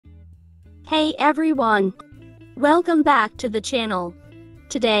Hey everyone! Welcome back to the channel.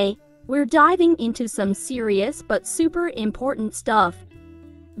 Today, we're diving into some serious but super important stuff.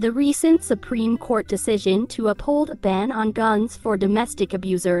 The recent Supreme Court decision to uphold a ban on guns for domestic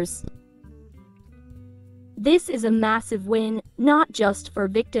abusers. This is a massive win, not just for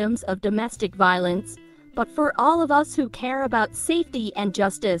victims of domestic violence, but for all of us who care about safety and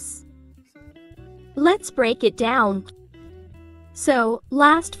justice. Let's break it down. So,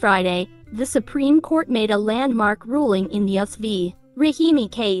 last Friday, the Supreme Court made a landmark ruling in the US v.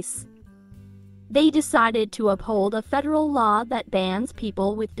 Rahimi case. They decided to uphold a federal law that bans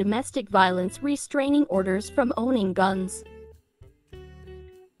people with domestic violence restraining orders from owning guns.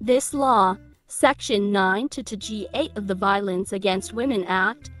 This law, Section 9-G8 of the Violence Against Women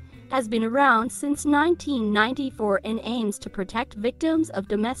Act, has been around since 1994 and aims to protect victims of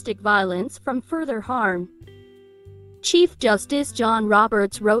domestic violence from further harm. Chief Justice John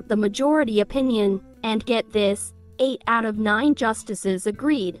Roberts wrote the majority opinion, and get this, 8 out of 9 justices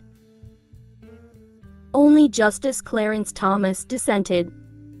agreed. Only Justice Clarence Thomas dissented.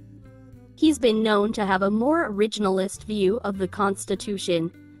 He's been known to have a more originalist view of the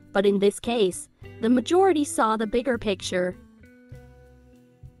Constitution, but in this case, the majority saw the bigger picture.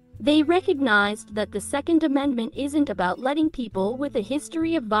 They recognized that the Second Amendment isn't about letting people with a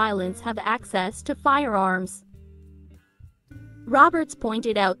history of violence have access to firearms. Roberts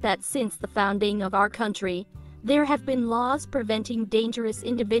pointed out that since the founding of our country, there have been laws preventing dangerous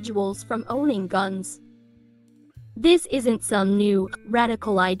individuals from owning guns. This isn't some new,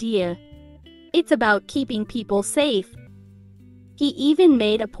 radical idea. It's about keeping people safe. He even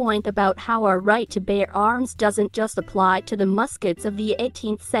made a point about how our right to bear arms doesn't just apply to the muskets of the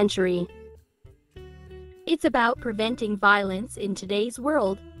 18th century. It's about preventing violence in today's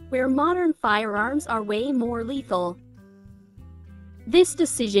world, where modern firearms are way more lethal. This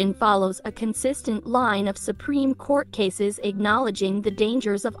decision follows a consistent line of Supreme Court cases acknowledging the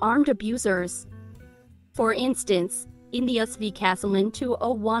dangers of armed abusers. For instance, in the US v. Castleman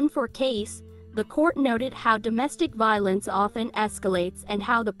 2014 case, the court noted how domestic violence often escalates and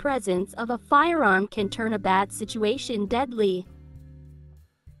how the presence of a firearm can turn a bad situation deadly.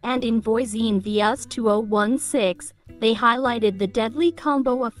 And in Voisin v. US 2016, they highlighted the deadly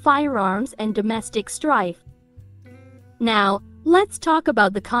combo of firearms and domestic strife. Now, let's talk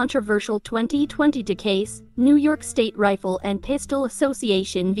about the controversial 2022 case, New York State Rifle and Pistol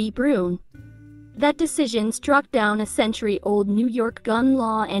Association v. Brune. That decision struck down a century-old New York gun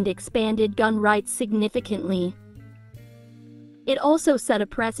law and expanded gun rights significantly. It also set a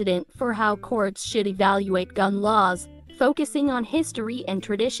precedent for how courts should evaluate gun laws, focusing on history and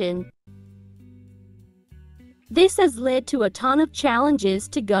tradition. This has led to a ton of challenges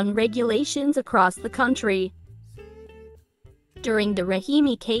to gun regulations across the country. During the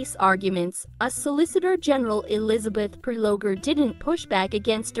Rahimi case arguments, a Solicitor General Elizabeth Prelogar didn't push back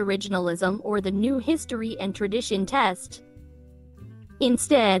against originalism or the new history and tradition test.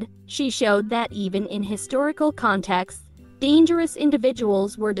 Instead, she showed that even in historical contexts, dangerous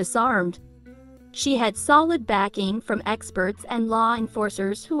individuals were disarmed. She had solid backing from experts and law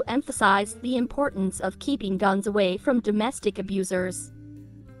enforcers who emphasized the importance of keeping guns away from domestic abusers.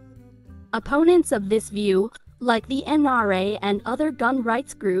 Opponents of this view, like the NRA and other gun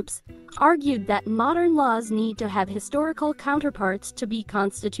rights groups, argued that modern laws need to have historical counterparts to be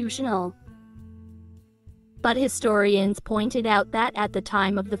constitutional. But historians pointed out that at the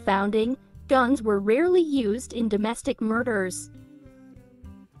time of the founding, guns were rarely used in domestic murders.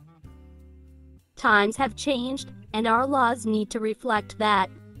 Times have changed, and our laws need to reflect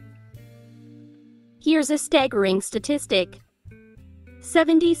that. Here's a staggering statistic.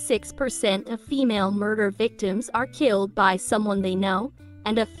 76% of female murder victims are killed by someone they know,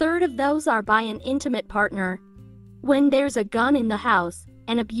 and a third of those are by an intimate partner. When there's a gun in the house,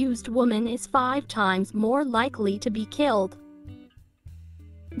 an abused woman is 5 times more likely to be killed.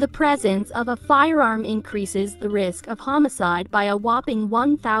 The presence of a firearm increases the risk of homicide by a whopping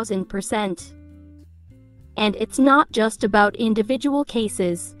 1,000%. And it's not just about individual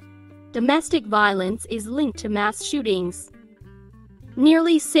cases. Domestic violence is linked to mass shootings.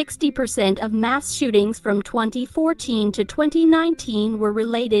 Nearly 60% of mass shootings from 2014 to 2019 were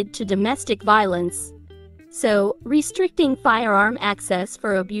related to domestic violence. So, restricting firearm access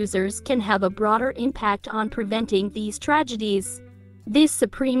for abusers can have a broader impact on preventing these tragedies. This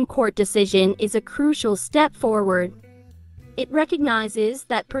Supreme Court decision is a crucial step forward. It recognizes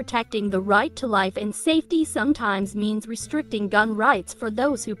that protecting the right to life and safety sometimes means restricting gun rights for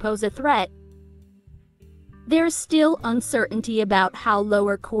those who pose a threat. There's still uncertainty about how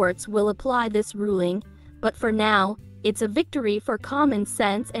lower courts will apply this ruling, but for now, It's a victory for common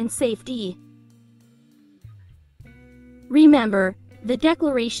sense and safety. Remember, the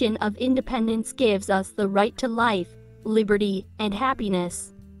Declaration of Independence gives us the right to life, liberty, and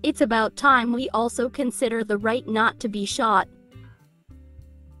happiness. It's about time we also consider the right not to be shot.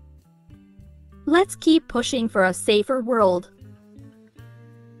 Let's keep pushing for a safer world.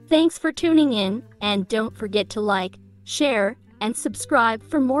 Thanks for tuning in, and don't forget to like, share, and subscribe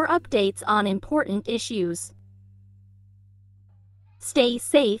for more updates on important issues. Stay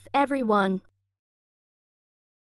safe, everyone.